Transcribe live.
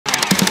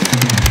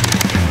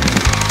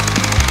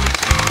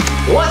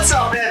What's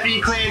up, FE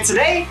Clan?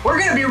 Today, we're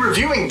going to be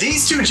reviewing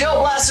these two gel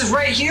blasters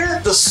right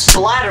here, the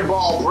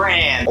Splatterball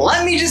brand.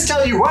 Let me just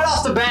tell you right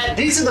off the bat,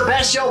 these are the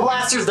best gel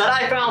blasters that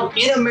I found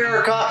in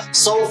America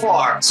so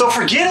far. So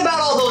forget about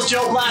all those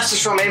gel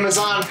blasters from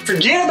Amazon,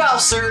 forget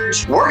about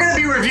Surge. We're going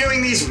to be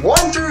reviewing these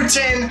 1 through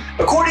 10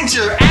 according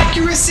to their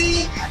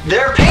accuracy,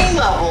 their pain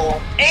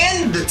level,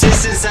 and the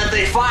distance that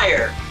they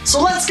fire. So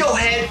let's go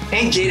ahead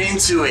and get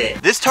into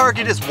it. This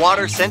target is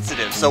water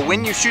sensitive, so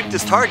when you shoot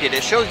this target,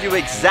 it shows you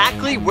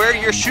exactly where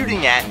you're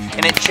shooting at,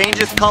 and it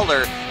changes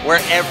color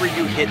wherever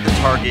you hit the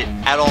target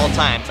at all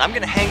times. I'm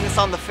gonna hang this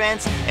on the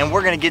fence, and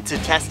we're gonna get to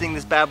testing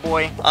this bad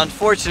boy.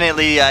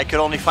 Unfortunately, I could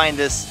only find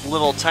this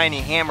little tiny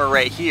hammer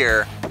right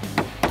here.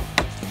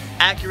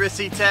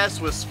 Accuracy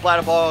test with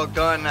Splatterball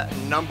gun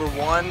number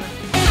 1.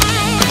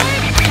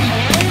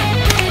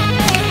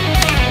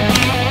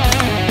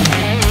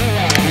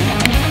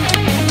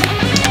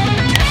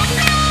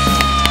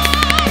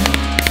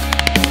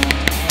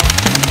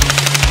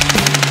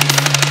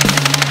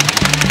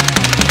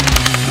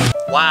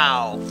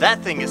 Wow, that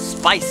thing is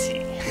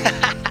spicy.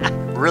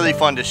 Really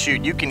fun to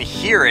shoot. You can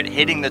hear it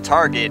hitting the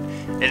target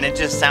and it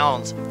just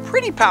sounds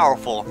pretty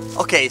powerful.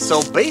 Okay,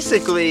 so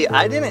basically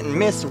I didn't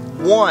miss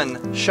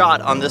one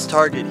shot on this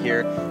target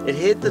here. It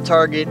hit the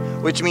target,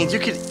 which means you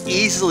could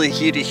easily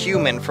hit a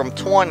human from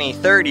 20,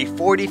 30,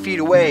 40 feet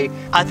away.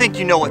 I think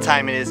you know what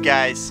time it is,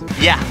 guys.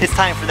 Yeah, it's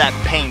time for that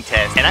pain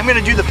test. And I'm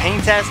gonna do the pain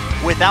test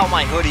without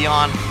my hoodie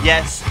on.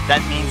 Yes,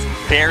 that means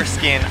bare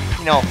skin.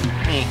 You know,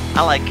 me,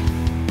 I like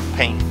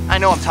pain. I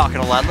know I'm talking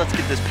a lot. Let's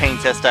get this pain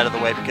test out of the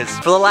way, because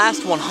for the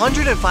last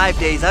 105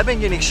 days I've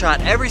been getting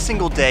shot every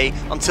single day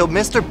until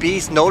Mr.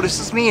 Beast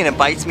notices me and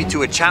invites me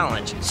to a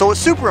challenge. So it's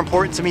super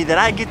important to me that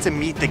I get to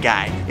meet the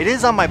guy. It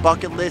is on my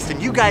bucket list,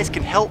 and you guys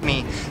can help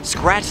me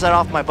scratch that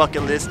off my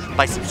bucket list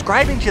by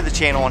subscribing to the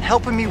channel and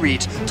helping me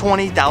reach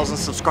 20,000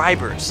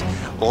 subscribers.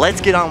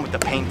 Let's get on with the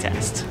pain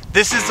test.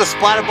 This is the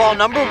Splatterball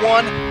number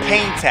 1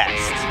 pain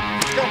test.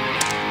 Go.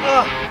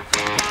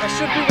 I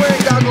should be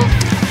wearing goggles.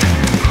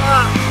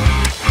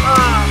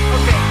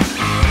 Okay.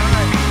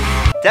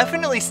 Right.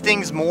 Definitely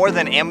stings more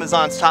than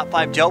Amazon's top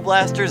 5 gel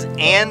blasters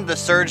and the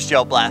Surge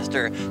gel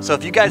blaster. So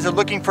if you guys are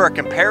looking for a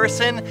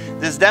comparison,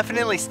 this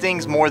definitely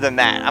stings more than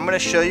that. I'm gonna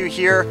show you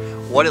here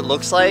what it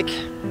looks like.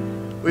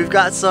 We've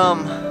got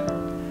some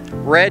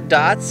red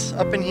dots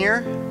up in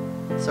here.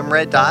 Some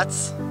red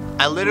dots.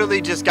 I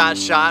literally just got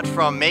shot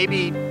from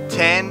maybe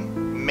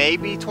 10,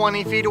 maybe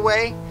 20 feet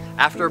away.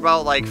 After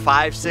about like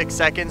 5-6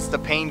 seconds, the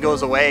pain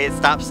goes away, it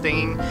stops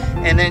stinging,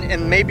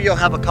 and maybe you'll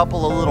have a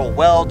couple of little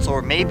welts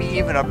or maybe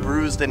even a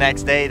bruise the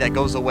next day that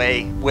goes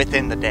away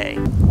within the day.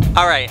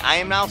 All right, I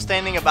am now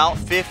standing about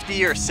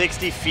 50 or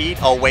 60 feet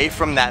away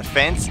from that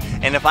fence,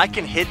 and if I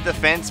can hit the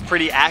fence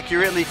pretty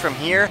accurately from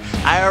here,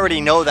 I already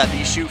know that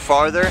these shoot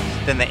farther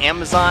than the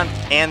Amazon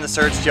and the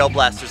Surge gel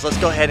blasters. Let's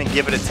go ahead and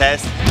give it a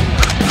test.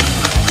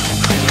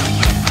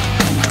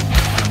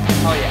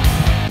 Oh yeah.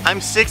 I'm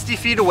 60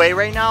 feet away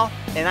right now,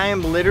 and I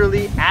am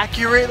literally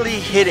accurately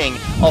hitting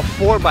a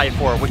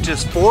 4x4, which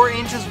is 4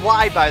 inches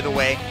wide, by the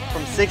way.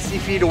 From 60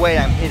 feet away,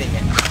 I'm hitting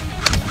it.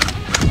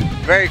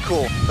 Very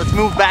cool. Let's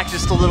move back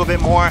just a little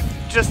bit more,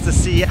 just to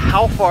see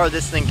how far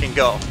this thing can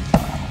go.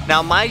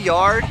 Now, my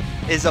yard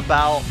is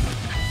about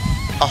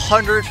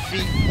 100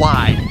 feet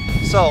wide.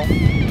 So,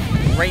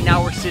 right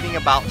now we're sitting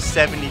about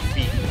 70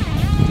 feet.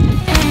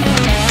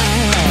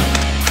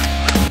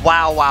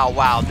 Wow, wow,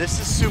 wow. This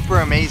is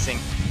super amazing.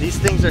 These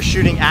things are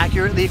shooting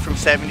accurately from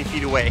 70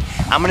 feet away.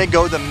 I'm gonna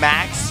go the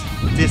max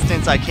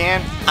distance I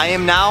can. I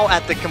am now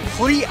at the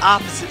complete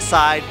opposite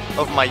side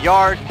of my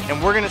yard,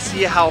 and we're gonna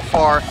see how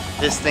far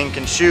this thing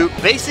can shoot.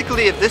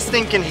 Basically, if this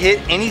thing can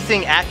hit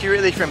anything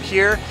accurately from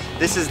here,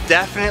 this is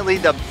definitely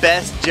the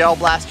best gel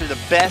blaster, the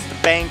best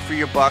bang for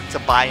your buck to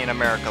buy in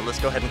America. Let's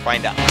go ahead and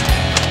find out.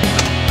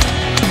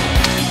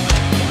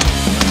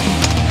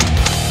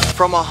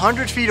 From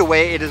 100 feet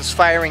away, it is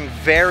firing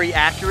very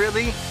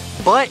accurately,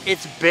 but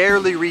it's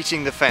barely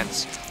reaching the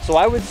fence. So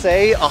I would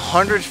say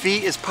 100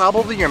 feet is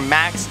probably your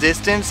max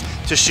distance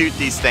to shoot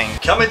these things.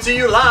 Coming to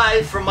you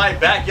live from my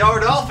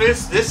backyard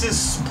office, this is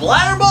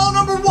Splatterball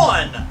number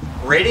 1,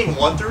 rating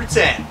 1 through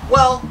 10.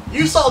 Well,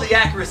 you saw the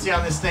accuracy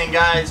on this thing,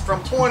 guys.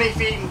 From 20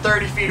 feet and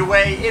 30 feet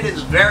away, it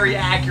is very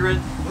accurate.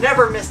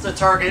 Never missed a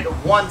target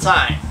one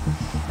time.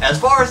 As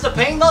far as the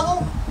pain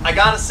level, I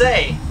gotta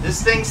say,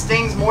 this thing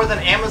stings more than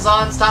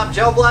Amazon's top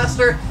gel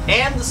blaster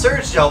and the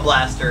Surge gel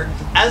blaster.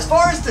 As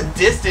far as the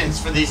distance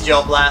for these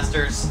gel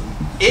blasters,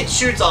 it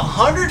shoots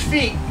 100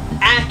 feet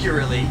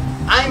accurately.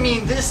 I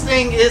mean, this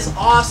thing is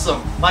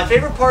awesome. My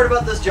favorite part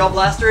about this gel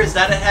blaster is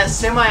that it has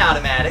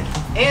semi-automatic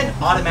and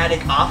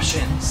automatic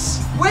options,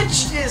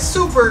 which is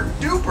super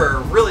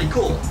duper really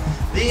cool.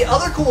 The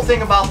other cool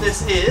thing about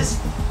this is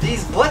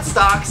these butt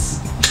stocks,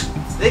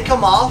 they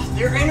come off,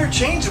 they're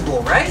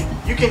interchangeable, right?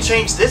 You can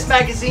change this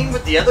magazine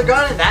with the other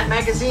gun and that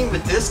magazine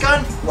with this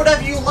gun,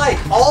 whatever you like.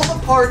 All the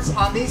parts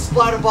on these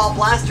splatterball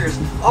blasters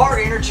are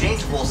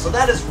interchangeable, so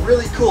that is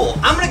really cool.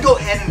 I'm gonna go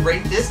ahead and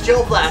rate this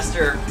gel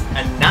blaster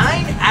a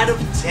 9 out of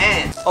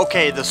 10.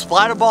 Okay, the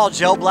splatterball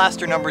gel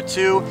blaster number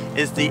 2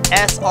 is the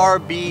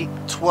SRB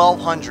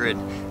 1200.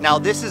 Now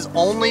this is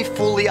only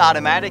fully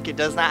automatic. It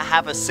does not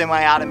have a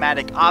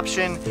semi-automatic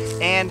option,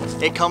 and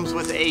it comes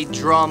with a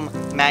drum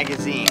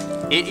magazine.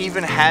 It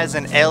even has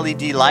an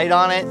LED light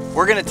on it.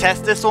 We're gonna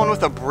test this one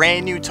with a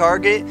brand new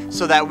target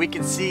so that we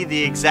can see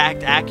the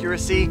exact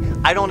accuracy.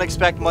 I don't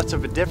expect much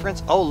of a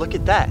difference. Oh, look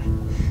at that.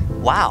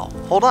 Wow,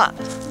 hold on.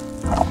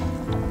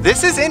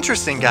 This is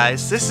interesting,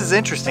 guys. This is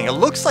interesting. It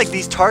looks like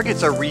these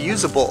targets are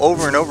reusable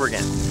over and over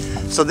again.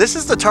 So this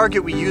is the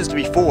target we used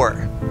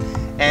before,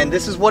 and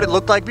this is what it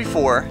looked like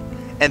before,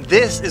 and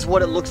this is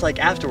what it looks like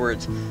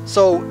afterwards.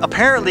 So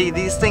apparently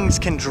these things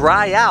can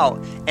dry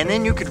out, and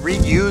then you could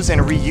reuse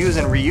and reuse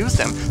and reuse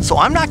them. So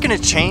I'm not gonna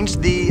change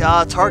the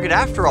target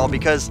after all,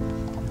 because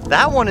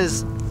that one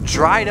is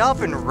dried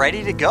up and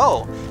ready to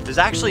go. There's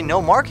actually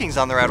no markings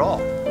on there at all.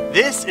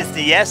 This is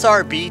the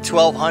SRB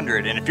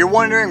 1200, and if you're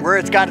wondering where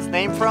it's got its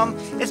name from,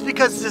 it's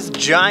because this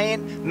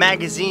giant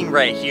magazine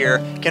right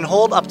here can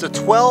hold up to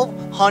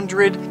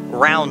 1,200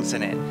 rounds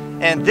in it.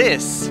 And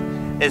this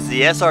is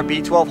the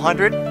SRB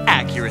 1200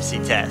 accuracy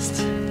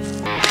test.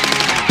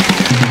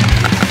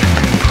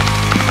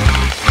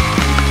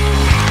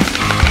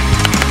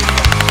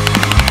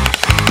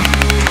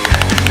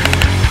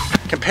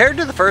 Compared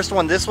to the first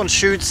one, this one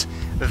shoots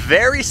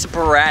very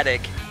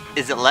sporadic.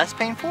 Is it less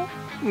painful?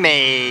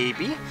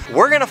 Maybe.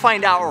 We're gonna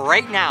find out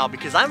right now,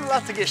 because I'm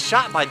about to get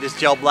shot by this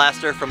gel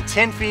blaster from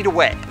 10 feet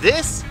away.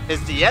 This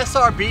is the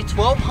SRB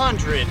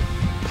 1200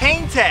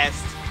 pain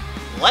test.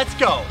 Let's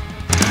go.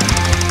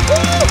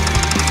 Woo!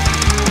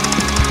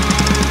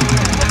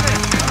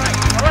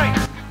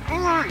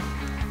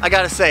 I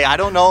gotta say, I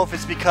don't know if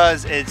it's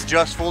because it's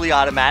just fully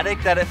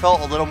automatic that it felt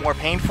a little more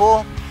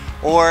painful,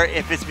 or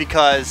if it's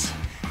because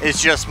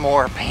it's just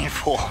more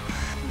painful.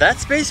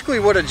 That's basically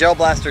what a gel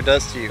blaster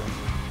does to you.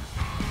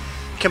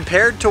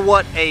 Compared to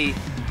what a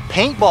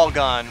paintball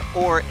gun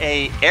or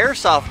a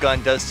airsoft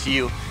gun does to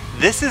you,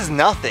 this is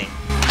nothing.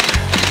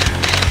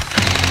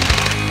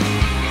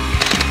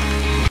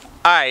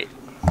 All right,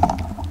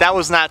 that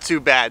was not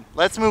too bad.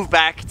 Let's move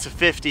back to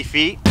 50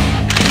 feet.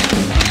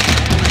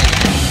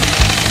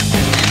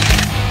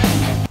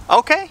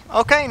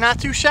 Okay, not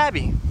too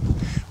shabby.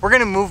 We're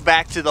gonna move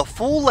back to the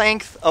full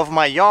length of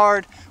my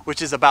yard,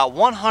 which is about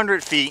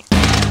 100 feet.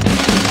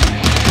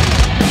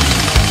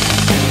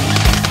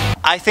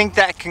 I think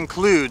that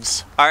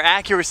concludes our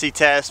accuracy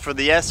test for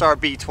the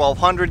SRB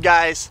 1200,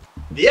 guys.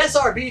 The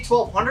SRB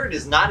 1200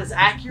 is not as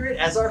accurate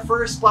as our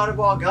first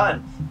splatterball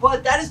gun,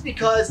 but that is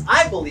because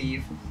I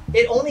believe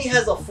it only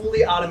has a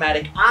fully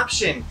automatic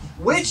option,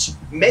 which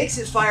makes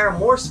it fire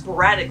more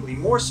sporadically,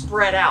 more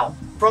spread out.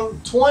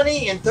 From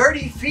 20 and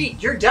 30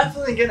 feet, you're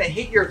definitely gonna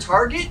hit your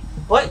target,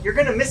 but you're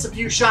gonna miss a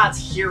few shots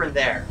here and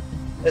there.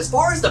 As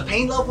far as the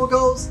pain level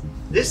goes,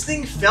 this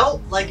thing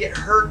felt like it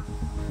hurt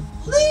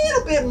a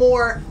little bit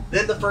more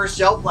than the first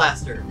gel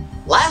blaster.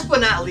 Last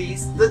but not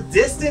least, the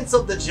distance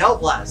of the gel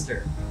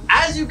blaster.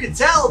 As you can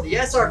tell, the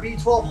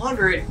SRB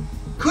 1200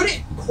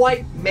 couldn't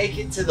quite make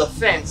it to the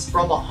fence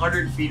from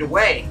 100 feet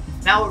away.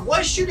 Now, it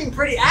was shooting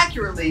pretty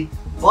accurately,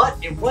 but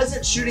it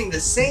wasn't shooting the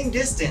same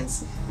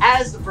distance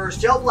as the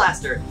first gel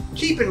blaster.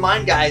 Keep in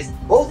mind, guys,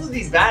 both of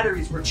these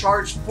batteries were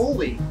charged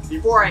fully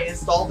before I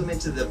installed them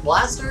into the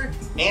blaster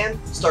and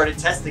started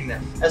testing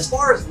them. As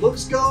far as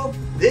looks go,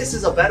 this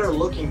is a better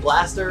looking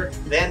blaster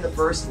than the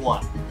first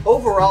one.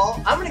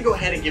 Overall, I'm gonna go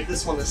ahead and give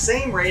this one the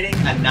same rating,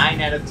 a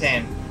 9 out of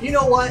 10. You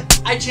know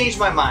what? I changed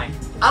my mind.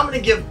 I'm gonna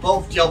give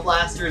both gel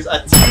blasters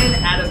a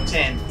 10 out of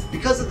 10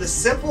 because of the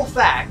simple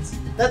fact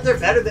that they're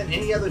better than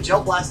any other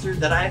gel blaster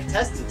that I have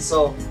tested.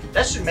 So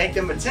that should make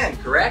them a 10,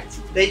 correct?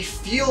 They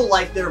feel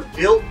like they're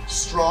built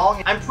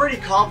strong. I'm pretty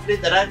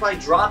confident that if I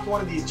dropped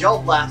one of these gel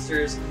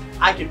blasters,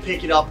 I could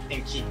pick it up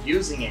and keep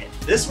using it.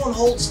 This one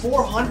holds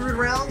 400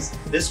 rounds.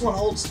 This one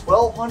holds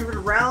 1,200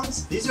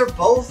 rounds. These are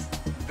both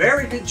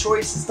very good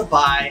choices to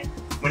buy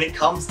when it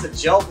comes to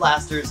gel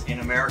blasters in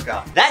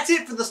America. That's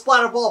it for the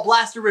Splatterball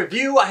Blaster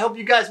review. I hope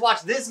you guys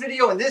watched this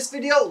video and this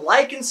video.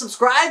 Like and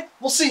subscribe.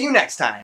 We'll see you next time.